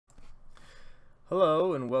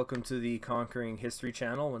Hello and welcome to the Conquering History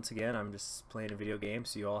channel. Once again, I'm just playing a video game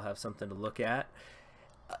so you all have something to look at.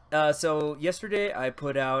 So yesterday I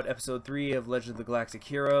put out episode 3 of Legend of the Galactic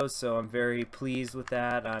Heroes, so I'm very pleased with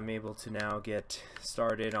that. I'm able to now get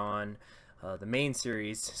started on the main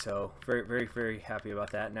series, so very happy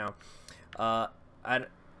about that. Now, I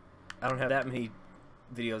don't have that many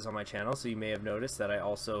videos on my channel, so you may have noticed that I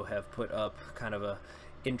also have put up kind of a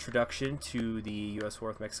introduction to the U.S.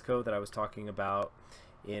 War with Mexico that I was talking about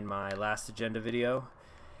in my last agenda video.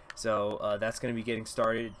 So that's going to be getting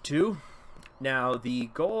started too. Now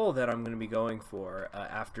the goal that I'm going to be going for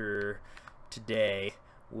after today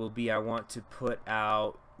will be I want to put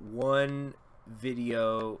out one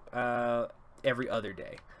video every other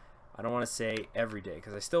day. I don't want to say every day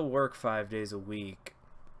because I still work 5 days a week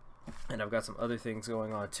and I've got some other things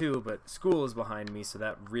going on too, but school is behind me, so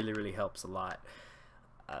that really helps a lot.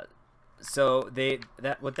 So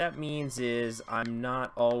what that means is I'm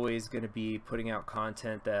not always going to be putting out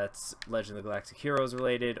content that's Legend of the Galactic Heroes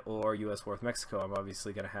related or U.S. War with Mexico. I'm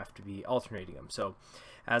obviously going to have to be alternating them. So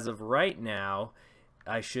as of right now,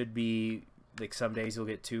 I should be, like, some days you'll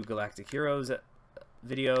get 2 Galactic Heroes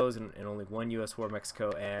videos and only 1 U.S. War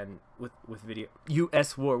Mexico and with video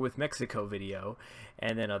U.S. War with Mexico video,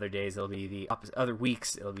 and then other days it'll be the opposite. Other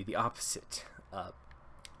weeks it'll be the opposite.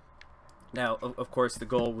 Now, of course, the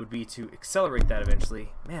goal would be to accelerate that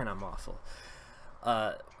eventually. Man, I'm awful.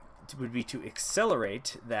 Would be to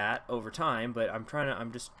accelerate that over time, but I'm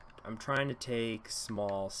trying to take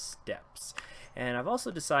small steps. And I've also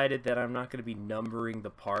decided that I'm not going to be numbering the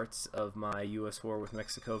parts of my U.S. War with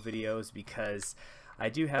Mexico videos because I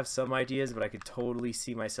do have some ideas, but I could totally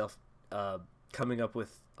see myself coming up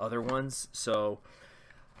with other ones. So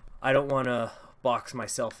I don't want to box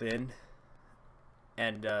myself in.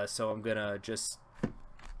 And so I'm gonna just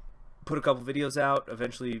put a couple videos out,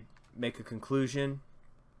 eventually make a conclusion,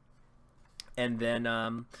 and then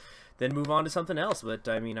move on to something else. But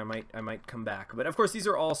I mean, I might come back. But of course, these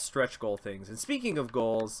are all stretch goal things. And speaking of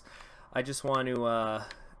goals, I just want to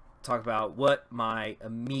talk about what my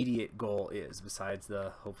immediate goal is, besides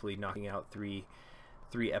the hopefully knocking out three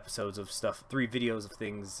episodes of stuff, 3 videos of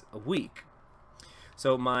things a week.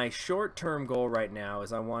 So my short-term goal right now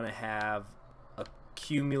is I want to have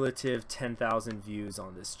cumulative 10,000 views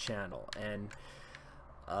on this channel, and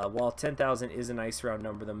while 10,000 is a nice round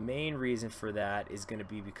number, the main reason for that is going to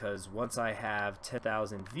be because once I have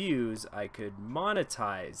 10,000 views, I could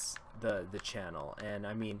monetize the channel. And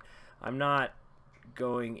I mean, I'm not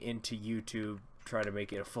going into YouTube trying to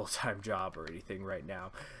make it a full-time job or anything right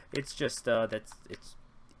now. It's just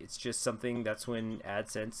it's just something that's when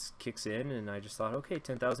AdSense kicks in, and I just thought, okay,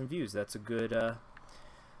 10,000 views, that's a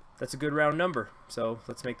good round number, so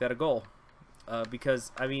let's make that a goal.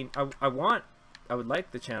 Because I mean, I would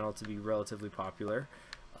like the channel to be relatively popular,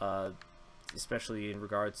 especially in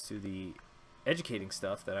regards to the educating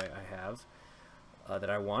stuff that I have, that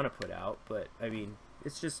I want to put out. But I mean,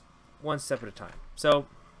 it's just one step at a time. So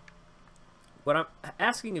what I'm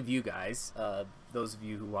asking of you guys, those of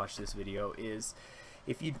you who watch this video, is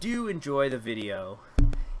if you do enjoy the video,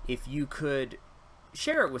 if you could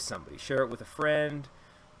share it with somebody, share it with a friend,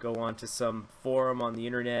 go on to some forum on the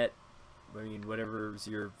internet, I mean, whatever's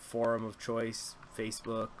your forum of choice,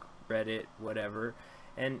 Facebook, Reddit, whatever,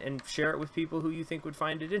 and share it with people who you think would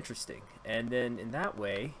find it interesting. And then in that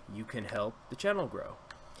way, you can help the channel grow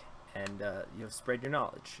and you know, spread your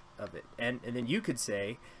knowledge of it. And then you could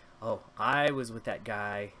say, oh, I was with that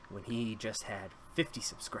guy when he just had 50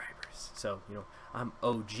 subscribers, so you know, I'm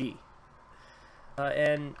OG.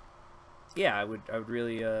 And yeah, I would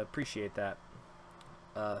really appreciate that.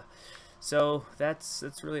 So that's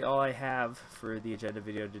really all I have for the agenda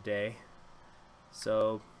video today.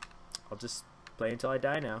 So I'll just play until I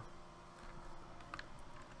die now.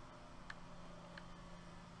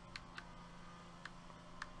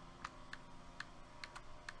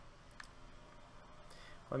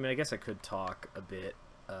 Well, I mean, I guess I could talk a bit.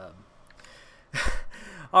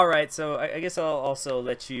 Alright, so I guess I'll also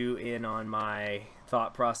let you in on my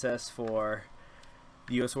thought process for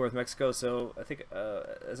the U.S. War with Mexico. So I think,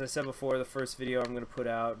 as I said before, the first video I'm going to put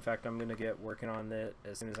out, in fact I'm going to get working on it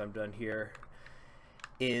as soon as I'm done here,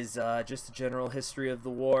 is just a general history of the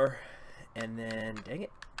war. And then, dang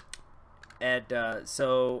it, and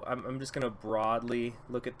so I'm just going to broadly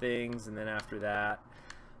look at things, and then after that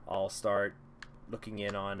I'll start looking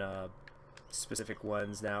in on specific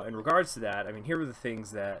ones. Now in regards to that, I mean, here's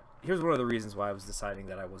one of the reasons why I was deciding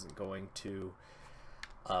that I wasn't going to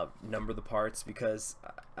number the parts, because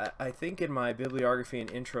I think in my bibliography and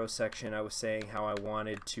intro section I was saying how I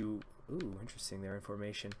wanted to, ooh, interesting, their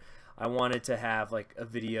information, I wanted to have like a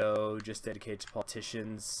video just dedicated to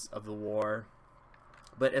politicians of the war.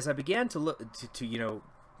 But as I began to look to you know,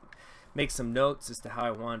 make some notes as to how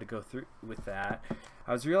I wanted to go through with that,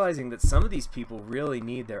 I was realizing that some of these people really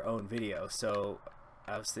need their own video. So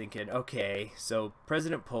I was thinking, okay, so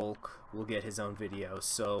President Polk will get his own video,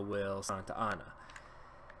 so will Santa Anna.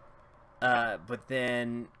 But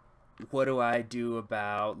then what do I do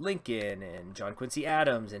about Lincoln and John Quincy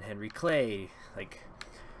Adams and Henry Clay? Like,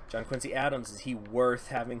 John Quincy Adams, is he worth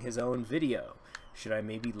having his own video? Should I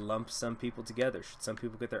maybe lump some people together? Should some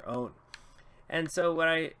people get their own? And so what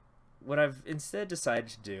I've instead decided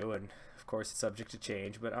to do, and of course it's subject to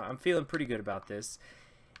change, but I'm feeling pretty good about this,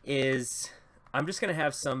 is I'm just going to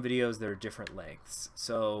have some videos that are different lengths.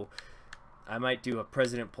 So I might do a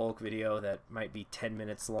President Polk video that might be 10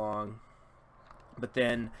 minutes long, but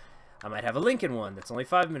then I might have a Lincoln one that's only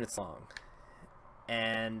 5 minutes long.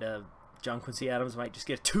 And John Quincy Adams might just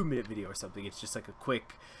get a 2-minute video or something. It's just like a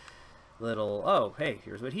quick little, oh, hey,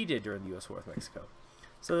 here's what he did during the U.S. War with Mexico.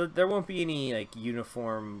 So there won't be any like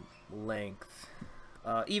uniform length.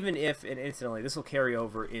 Even if, and incidentally, this will carry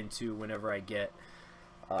over into whenever I get,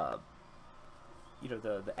 you know,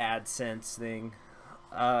 the AdSense thing.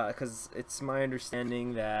 Because it's my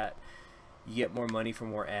understanding that you get more money for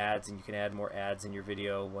more ads, and you can add more ads in your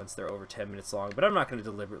video once they're over 10 minutes long. But I'm not going to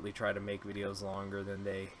deliberately try to make videos longer than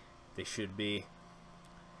they should be,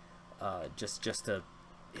 just to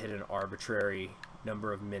hit an arbitrary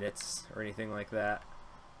number of minutes or anything like that.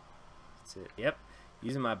 That's it. Yep,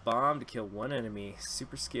 using my bomb to kill one enemy.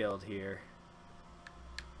 Super skilled here.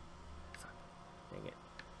 Fuck. Dang it.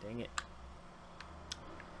 Dang it.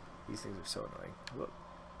 These things are so annoying. Whoop.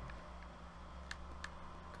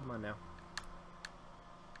 Come on now.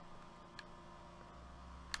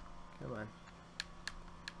 Come on.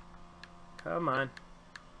 Come on.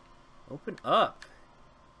 Open up.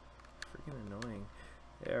 Freaking annoying.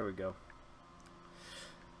 There we go.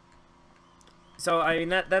 So I mean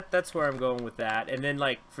that's where I'm going with that. And then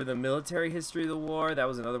like for the military history of the war, that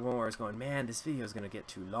was another one where I was going, man, this video is gonna get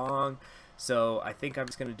too long. So I think I'm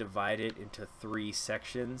just gonna divide it into 3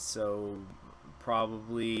 sections. So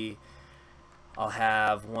probably I'll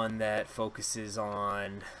have one that focuses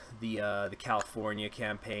on the California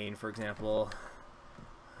campaign, for example.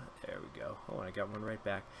 There we go. Oh, I got one right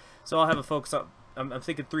back. So I'll have a focus on, I'm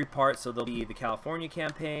thinking 3 parts. So there'll be the California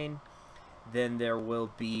campaign, then there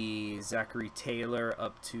will be Zachary Taylor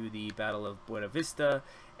up to the Battle of Buena Vista,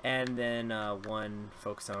 and then one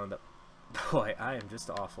focused on the, boy, I am just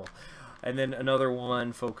awful, and then another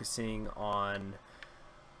one focusing on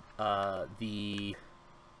the,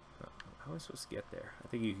 how am I supposed to get there? I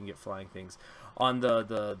think you can get flying things, on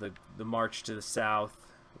the march to the south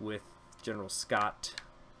with General Scott.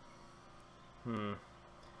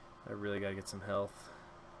 I really gotta get some health.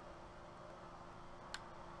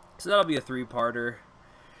 So that'll be a 3-parter.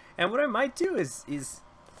 And what I might do is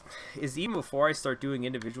even before I start doing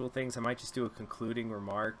individual things, I might just do a concluding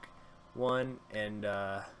remark one, and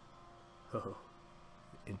oh,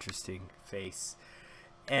 interesting face.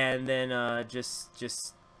 And then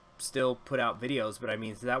just still put out videos, but I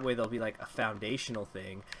mean, so that way they'll be like a foundational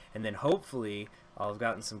thing, and then hopefully I'll have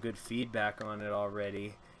gotten some good feedback on it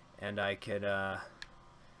already, and I could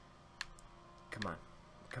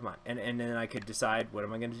come on, and then I could decide, what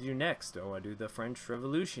am I going to do next? Do I want to do the French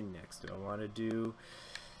Revolution next? Do I want to do,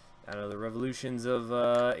 I don't know, the revolutions of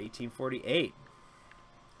 1848?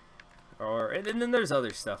 Or, and then there's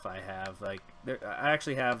other stuff I have, like I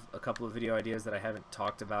actually have a couple of video ideas that I haven't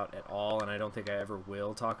talked about at all, and I don't think I ever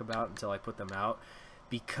will talk about until I put them out,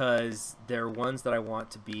 because they're ones that I want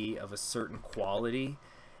to be of a certain quality,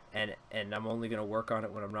 and I'm only going to work on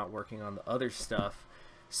it when I'm not working on the other stuff.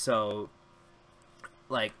 So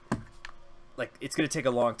like it's gonna take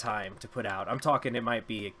a long time to put out. I'm talking it might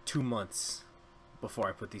be 2 months before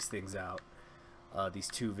I put these things out, these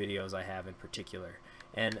 2 videos I have in particular,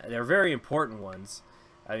 and they're very important ones.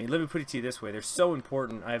 I mean, let me put it to you this way, they're so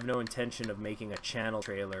important I have no intention of making a channel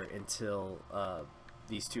trailer until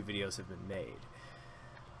these 2 videos have been made.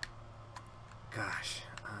 Gosh,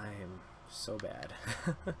 I am so bad.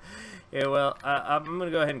 Yeah, well, I'm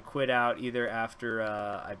gonna go ahead and quit out either after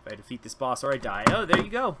I defeat this boss or I die. Oh, there you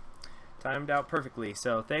go, timed out perfectly.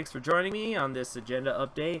 So thanks for joining me on this agenda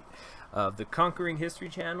update of the Conquering History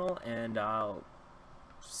channel, and I'll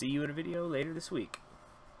see you in a video later this week.